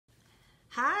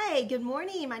Hi, good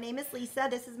morning. My name is Lisa.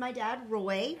 This is my dad,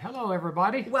 Roy. Hello,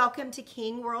 everybody. Welcome to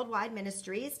King Worldwide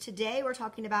Ministries. Today we're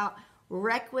talking about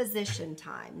requisition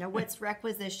time. Now, what's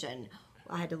requisition?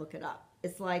 I had to look it up.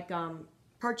 It's like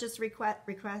purchase request.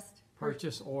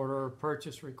 Purchase order,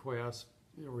 purchase request,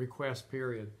 request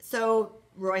period. So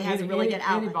Roy has a really good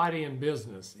outline. Anybody in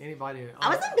business, I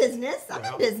was in business.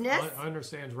 I'm in business.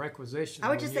 Understands requisition. I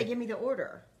would just say, give me the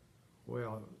order.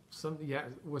 Well,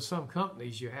 with some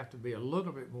companies, you have to be a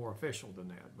little bit more official than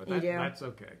that, but that's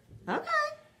okay.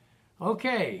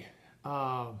 Okay.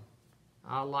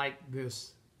 I like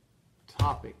this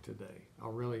topic today. I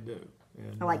really do.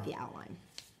 And, I like the outline.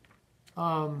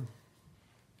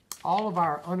 All of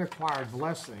our unacquired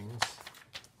blessings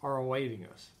are awaiting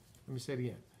us. Let me say it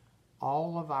again.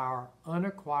 All of our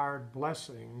unacquired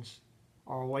blessings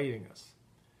are awaiting us.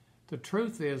 The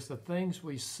truth is, the things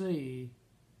we see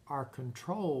are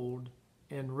controlled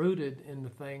and rooted in the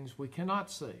things we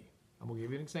cannot see. I'm going to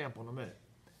give you an example in a minute.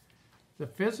 The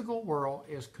physical world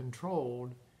is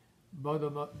controlled by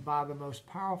the most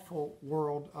powerful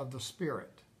world of the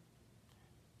spirit.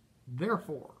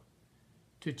 Therefore,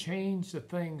 to change the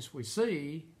things we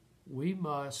see, we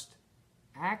must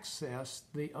access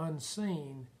the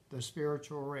unseen, the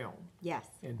spiritual realm. Yes.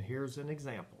 And here's an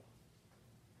example.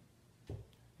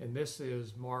 And this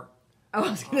is Mark. Oh,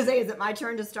 I was going to say, is it my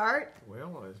turn to start?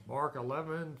 Well, it's Mark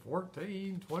 11,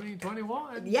 14, 20,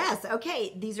 21. Yes,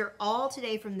 okay. These are all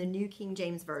today from the New King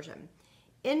James Version.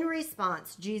 In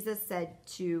response, Jesus said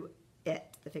to it,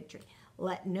 the fig tree,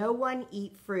 "Let no one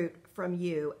eat fruit from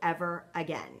you ever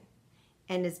again."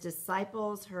 And his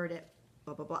disciples heard it,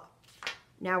 blah, blah, blah.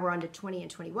 Now we're on to 20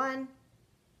 and 21.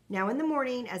 Now in the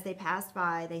morning, as they passed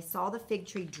by, they saw the fig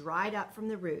tree dried up from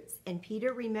the roots. And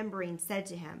Peter, remembering, said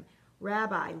to him,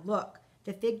 "Rabbi, look,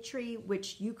 the fig tree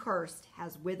which you cursed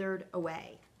has withered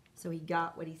away." So he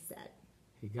got what he said.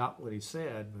 He got what he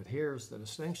said, but here's the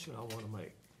distinction I want to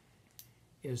make,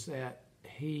 is that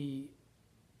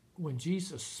when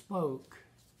Jesus spoke,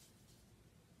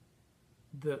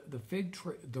 the fig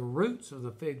tree, the roots of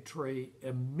the fig tree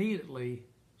immediately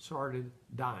started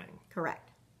dying.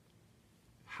 Correct.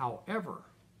 However,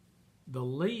 the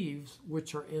leaves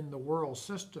which are in the world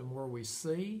system where we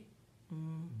see,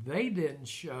 they didn't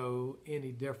show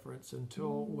any difference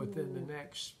until within the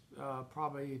next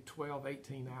probably 12,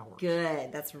 18 hours.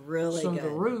 Good. That's really good. So the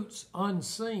roots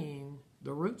unseen,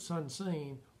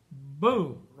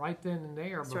 boom, right then and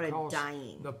there, started because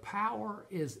dying. The power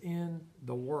is in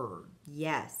the Word.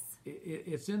 Yes.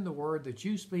 It's in the Word that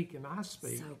you speak and I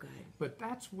speak. So good. But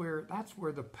that's where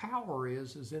the power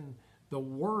is in the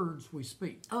words we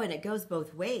speak. Oh, and it goes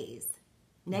both ways.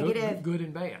 Negative. Good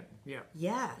and bad. Yeah.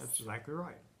 Yes. That's exactly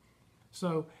right.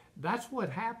 So that's what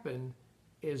happened,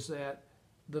 is that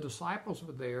the disciples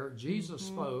were there. Jesus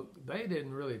spoke. They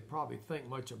didn't really probably think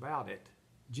much about it.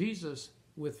 Jesus,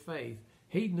 with faith,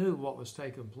 he knew what was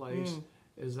taking place,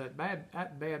 is that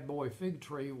bad boy fig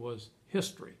tree was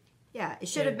history. Yeah, it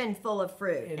should have been full of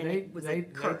fruit, and it was a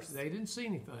curse. They didn't see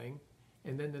anything.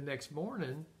 And then the next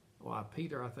morning,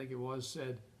 Peter, I think it was,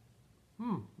 said,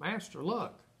 Master,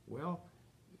 look. Well,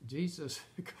 Jesus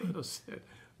could have said,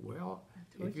 well,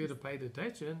 if you'd have paid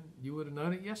attention, you would have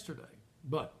known it yesterday.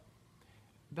 But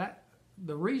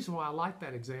the reason why I like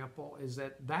that example is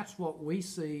that that's what we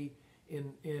see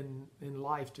in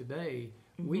life today.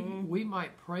 We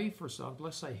might pray for something,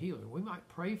 let's say healing. We might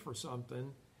pray for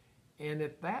something, and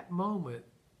at that moment,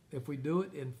 if we do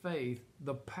it in faith,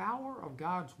 the power of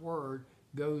God's word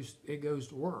goes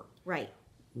to work. Right.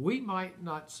 We might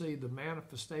not see the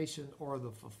manifestation or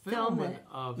the fulfillment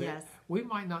of it. Yes. We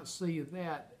might not see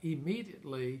that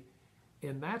immediately,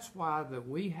 and that's why that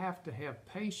we have to have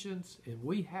patience and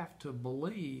we have to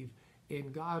believe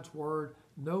in God's word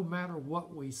no matter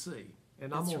what we see.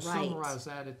 And I'm going to summarize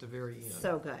that at the very end.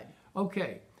 So good.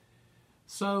 Okay.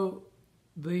 So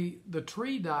the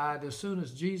tree died as soon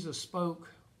as Jesus spoke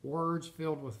words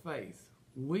filled with faith.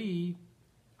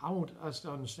 I want us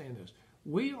to understand this.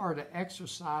 We are to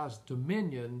exercise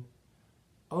dominion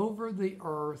over the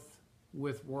earth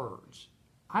with words.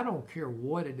 I don't care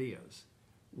what it is.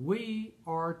 We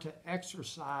are to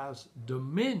exercise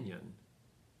dominion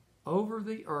over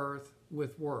the earth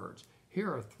with words.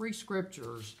 Here are 3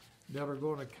 scriptures that are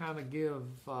going to kind of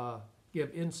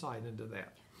give insight into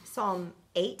that. Psalm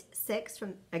 8:6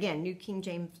 from, again, New King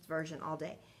James Version all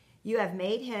day. "You have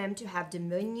made him to have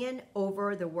dominion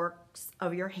over the works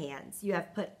of your hands. You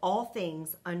have put all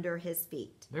things under his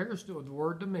feet." There's the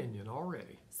word dominion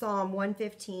already. Psalm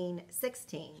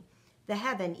 115:16.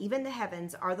 Even the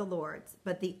heavens are the Lord's,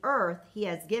 but the earth he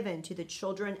has given to the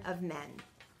children of men."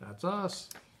 That's us.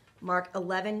 Mark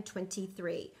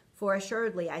 11:23. For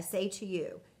assuredly I say to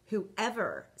you,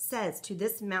 whoever says to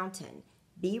this mountain,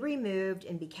 be removed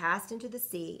and be cast into the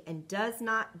sea, and does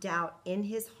not doubt in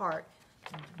his heart,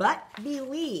 but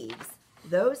believes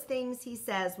those things he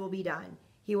says will be done,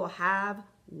 he will have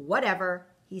whatever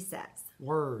he says.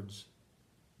 Words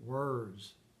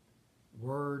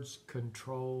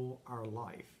control our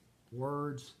life.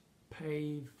 Words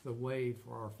pave the way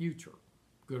for our future,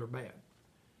 good or bad.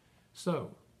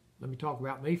 So, let me talk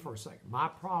about me for a second. My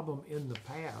problem in the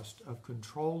past of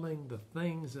controlling the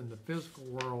things in the physical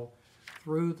world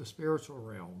through the spiritual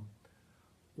realm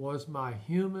was my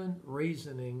human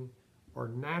reasoning or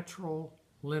natural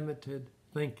limited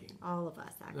thinking. All of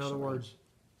us, actually. In other words,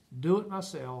 do it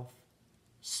myself,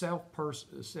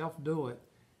 self-do it.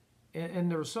 And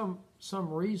there was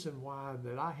some reason why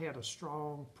that I had a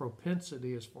strong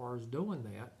propensity as far as doing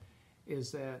that,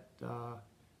 is that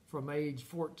from age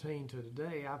 14 to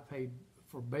today, I paid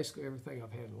for basically everything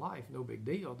I've had in life. No big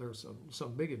deal. There's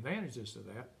some big advantages to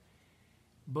that.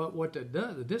 But what that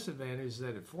does, the disadvantage is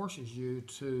that it forces you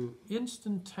to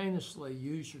instantaneously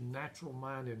use your natural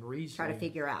mind and reasoning. Try to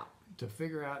figure out.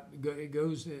 It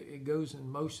goes in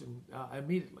motion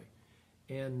immediately.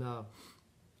 And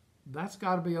that's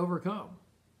got to be overcome.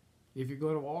 If you're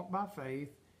going to walk by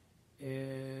faith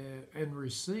and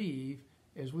receive,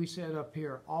 as we said up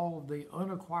here, all of the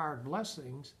unacquired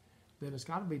blessings, then it's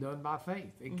got to be done by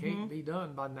faith. It can't be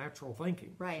done by natural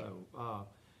thinking. Right.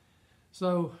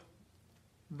 So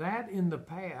that in the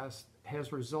past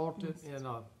has resulted in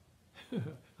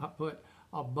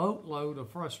a boatload of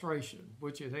frustration,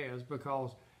 which it has,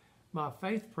 because my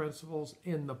faith principles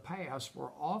in the past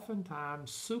were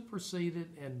oftentimes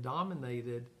superseded and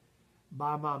dominated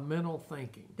by my mental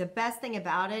thinking. The best thing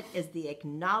about it is the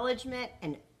acknowledgement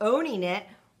and owning it,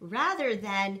 rather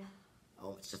than,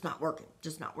 oh, it's just not working,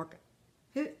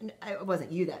 It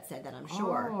wasn't you that said that, I'm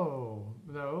sure. Oh,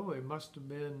 no, it must have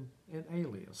been an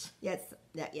alias. Yes,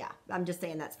 yeah. I'm just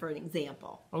saying that's for an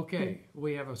example. Okay,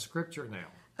 we have a scripture now.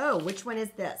 Oh, which one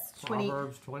is this?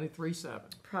 Proverbs 23:7.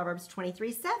 Proverbs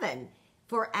 23:7.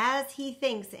 For as he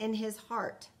thinks in his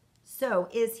heart, so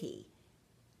is he.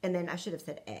 And then I should have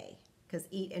said A, because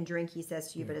eat and drink he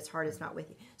says to you, but his heart is not with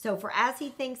you. So for as he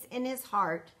thinks in his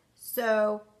heart,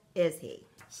 so is he.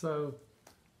 So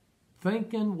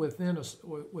thinking within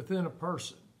a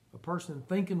person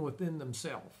thinking within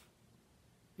themselves,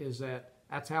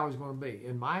 that's how he's going to be.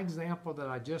 In my example that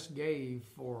I just gave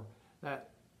for that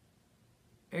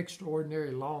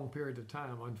extraordinary long period of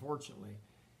time, unfortunately,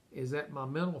 is that my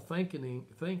mental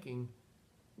thinking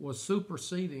was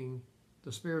superseding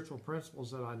the spiritual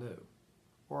principles that I knew,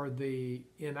 or the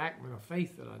enactment of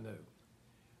faith that I knew.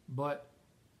 But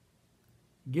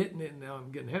now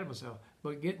I'm getting ahead of myself,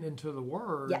 but getting into the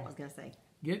Word. Yeah, I was going to say.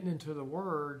 Getting into the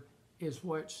Word is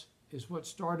what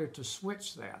started to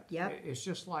switch that. Yep. It's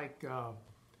just like,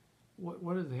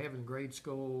 what did they have in grade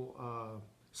school?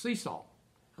 Seesaw.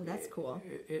 Oh, that's cool.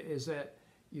 Is that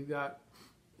you got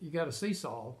a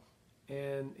seesaw,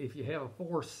 and if you have a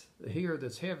force here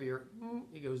that's heavier,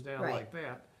 it goes down Right. like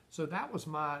that. So that was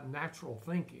my natural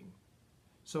thinking.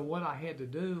 So what I had to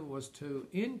do was to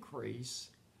increase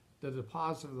the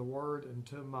deposit of the Word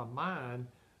into my mind,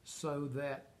 so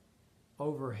that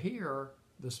over here,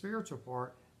 the spiritual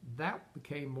part, that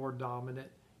became more dominant,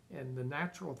 and the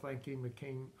natural thinking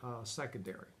became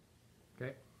secondary.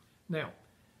 Okay? Now,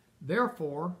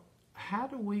 therefore, how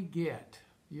do we get,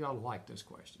 you ought to like this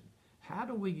question, how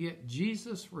do we get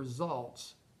Jesus'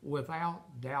 results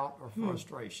without doubt or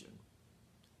frustration?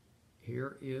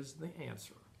 Here is the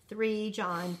answer. 3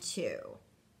 John 2.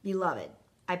 Beloved,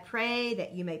 I pray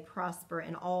that you may prosper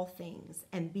in all things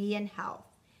and be in health,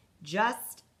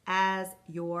 just as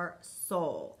your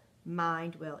soul,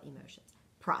 mind, will, emotions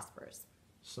prospers.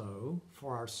 So,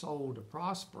 for our soul to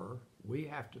prosper, we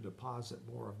have to deposit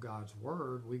more of God's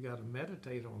Word. We've got to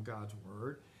meditate on God's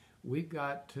Word. We've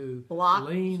got to block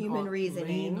lean human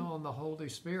reasoning. Lean on the Holy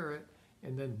Spirit,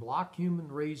 and then block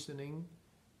human reasoning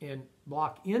and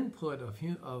block input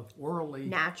of worldly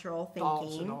natural thoughts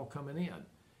thinking and all coming in.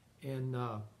 And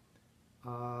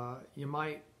you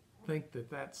might think that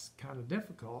that's kind of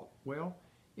difficult. Well,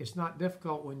 it's not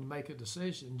difficult when you make a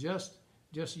decision. Just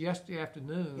yesterday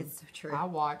afternoon, It's so true. I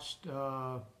watched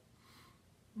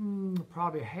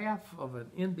probably half of an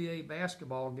NBA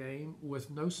basketball game with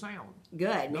no sound.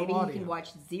 Good. No Maybe audio. you can watch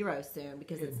Zero soon,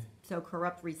 because it's so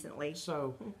corrupt recently.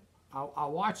 So I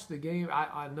watched the game.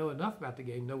 I know enough about the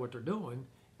game, know what they're doing.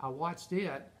 I watched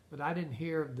it, but I didn't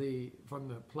hear from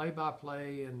the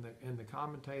play-by-play and the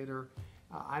commentator.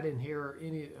 I didn't hear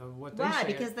any of what they said. Right,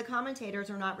 because the commentators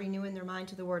are not renewing their mind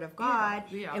to the Word of God,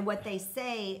 Yeah. and what they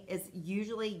say is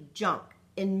usually junk.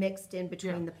 mixed in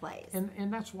between Yeah. the plays.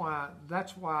 And that's why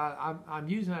I'm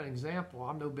using that example.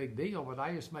 I'm no big deal, but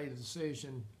I just made a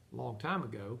decision a long time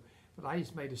ago. But I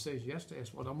just made a decision yesterday.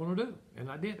 That's what I'm going to do,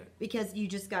 and I did it. Because you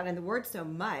just got in the Word so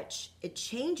much, it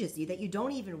changes you that you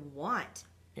don't even want.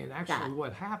 And actually, that.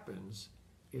 what happens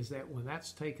is that when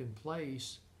that's taking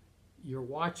place, you're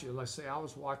watching. Let's say I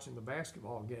was watching the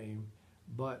basketball game,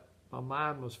 but my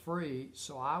mind was free,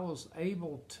 so I was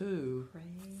able to Pray.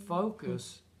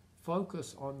 focus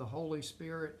on the Holy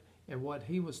Spirit and what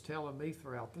He was telling me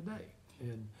throughout the day.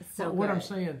 And So what I'm good.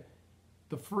 saying,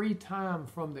 the free time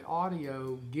from the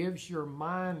audio gives your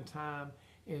mind time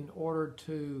in order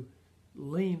to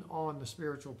lean on the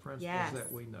spiritual principles Yes.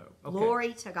 that we know.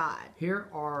 Glory to God. Here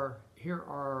are 3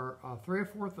 or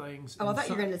 4 things. Oh, I and thought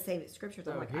you were some- going to say scriptures.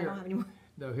 I'm No, like, I here. don't have any more.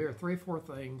 No, here are 3 or 4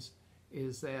 things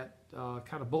is that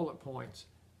kind of bullet points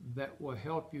that will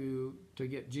help you to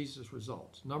get Jesus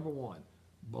results. Number 1,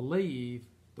 believe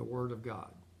the Word of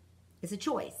God. It's a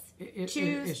choice. It's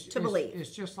believe.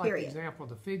 It's just like Period. the example of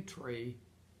the fig tree.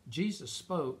 Jesus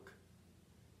spoke.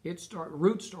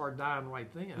 Roots started dying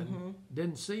right then. Mm-hmm.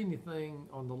 Didn't see anything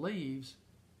on the leaves.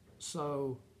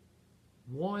 So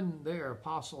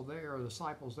apostle there, or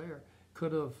disciples there,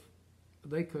 could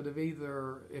have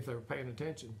either, if they were paying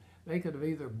attention, they could have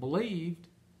either believed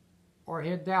or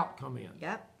had doubt come in.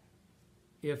 Yep.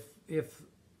 If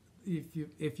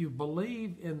you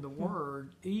believe in the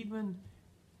Word, even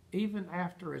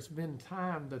after it's been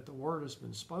time that the Word has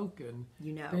been spoken,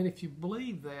 You know. then if you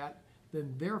believe that,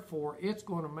 then therefore it's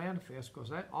going to manifest,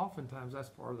 because oftentimes that's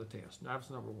part of the test. Now, that's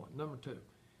number 1. Number 2,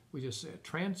 we just said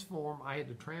I had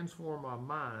to transform my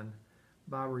mind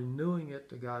by renewing it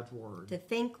to God's Word. To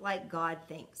think like God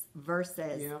thinks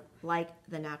versus Yep. like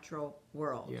the natural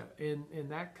world. Yeah, and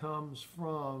that comes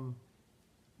from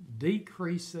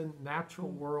decreasing natural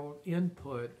world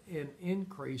input and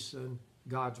increasing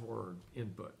God's Word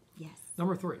input. Yes.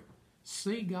 Number 3,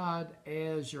 see God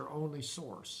as your only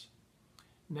source.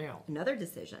 Now, Another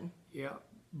decision. yeah,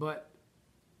 but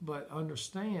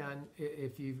understand,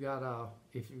 if you've got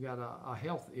a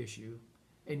health issue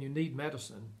and you need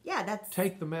medicine, Yeah, that's.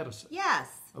 take the medicine. Yes,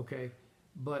 Okay,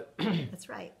 but that's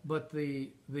right. but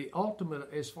the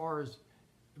ultimate, as far as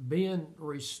being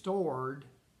restored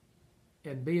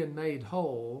and being made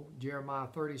whole, Jeremiah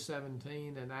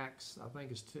 30:17 and Acts, I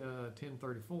think it's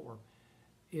 10:34,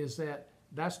 is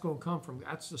that's going to come from,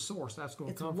 that's the source. That's going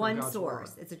to It's come one from God's source.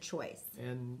 Word. It's a choice.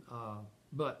 And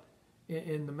but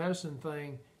in the medicine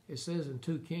thing, it says in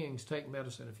 2 Kings, take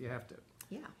medicine if you have to.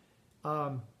 Yeah.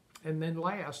 And then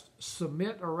last,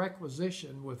 submit a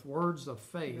requisition with words of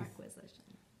faith, Requisition.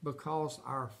 because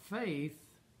our faith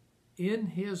in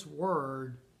His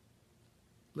Word,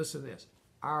 listen to this,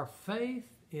 our faith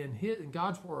in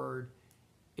God's Word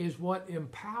is what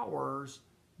empowers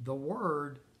the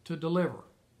Word to deliver.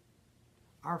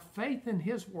 Our faith in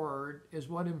His Word is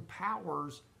what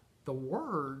empowers the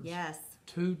words Yes.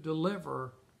 to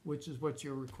deliver, which is what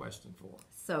you're requesting for.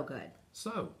 So good.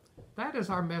 So that is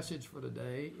our message for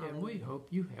today, and we hope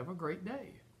you have a great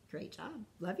day. Great job.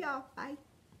 Love y'all. Bye.